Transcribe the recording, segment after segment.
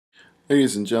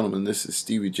Ladies and gentlemen, this is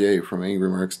Stevie J from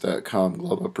AngryMarks.com,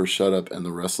 Glove Up or Shut Up, and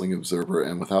the Wrestling Observer.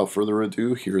 And without further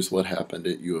ado, here's what happened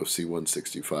at UFC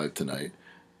 165 tonight.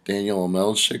 Daniel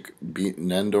Amelchik beat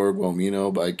Nandor Guillermo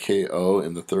by KO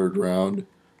in the third round.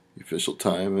 The official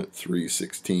time at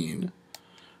 3:16.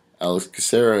 Alex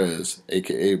Caceres,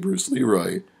 aka Bruce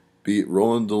Leroy, beat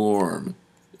Roland Delorme.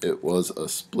 It was a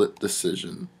split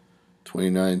decision.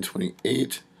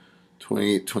 29-28,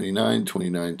 28-29,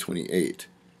 29-28.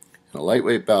 In a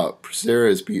lightweight bout,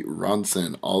 Caceres beat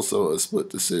Ronson, also a split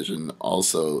decision,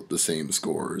 also the same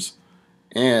scores.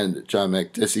 And John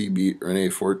Makdessi beat Rene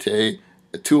Forte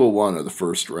at 2:01 of the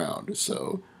first round.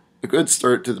 So, a good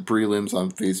start to the prelims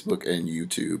on Facebook and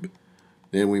YouTube.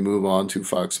 Then we move on to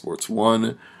Fox Sports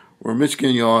 1, where Mitch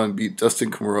Gagnon beat Dustin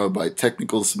Kimura by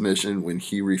technical submission when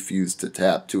he refused to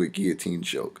tap to a guillotine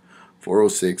choke.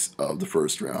 4:06 of the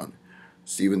first round.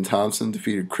 Stephen Thompson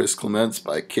defeated Chris Clements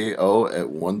by KO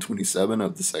at 1:27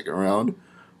 of the second round.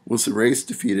 Wilson Race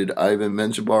defeated Ivan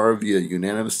Menjivar via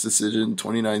unanimous decision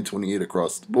 29-28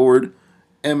 across the board.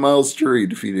 And Miles Jury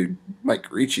defeated Mike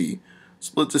Ricci,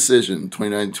 split decision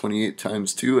 29-28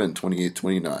 times 2 and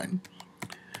 28-29.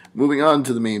 Moving on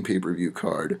to the main pay-per-view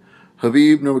card.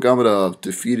 Habib Nurmagomedov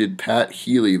defeated Pat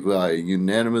Healy by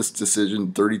unanimous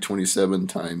decision 30-27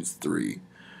 times 3.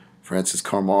 Francis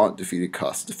Carmont defeated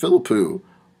Costa Philippou.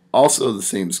 Also the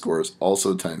same scores,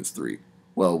 also times 3.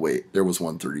 Well, wait, there was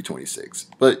one 30-26,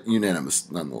 but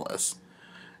unanimous nonetheless.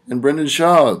 And Brendan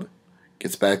Schaub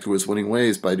gets back to his winning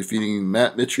ways by defeating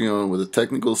Matt Mitrione with a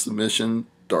technical submission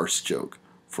Darce choke.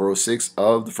 4:06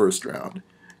 of the first round.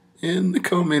 In the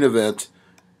co-main event,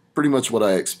 pretty much what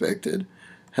I expected.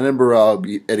 Henan Barao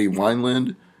beat Eddie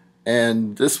Wineland,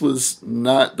 and this was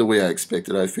not the way I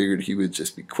expected. I figured he would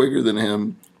just be quicker than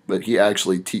him, but he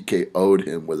actually TKO'd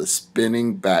him with a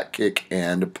spinning back kick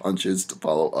and punches to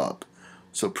follow up.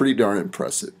 So pretty darn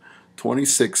impressive.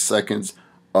 26 seconds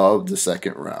of the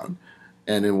second round.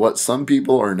 And in what some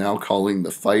people are now calling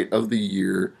the fight of the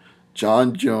year,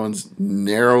 John Jones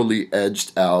narrowly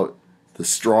edged out the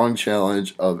strong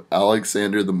challenge of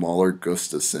Alexander the Mauler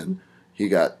Gustafsson. He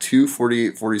got two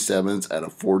 48-47s and a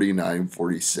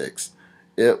 49-46.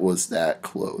 It was that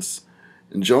close.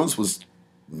 And Jones was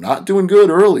not doing good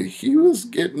early. He was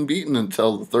getting beaten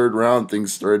until the third round.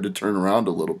 Things started to turn around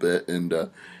a little bit, and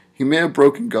he may have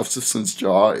broken Gustafsson's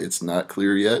jaw. It's not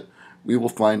clear yet. We will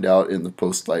find out in the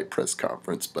post-fight press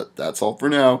conference, but that's all for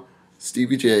now.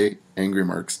 Stevie J,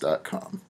 AngryMarks.com.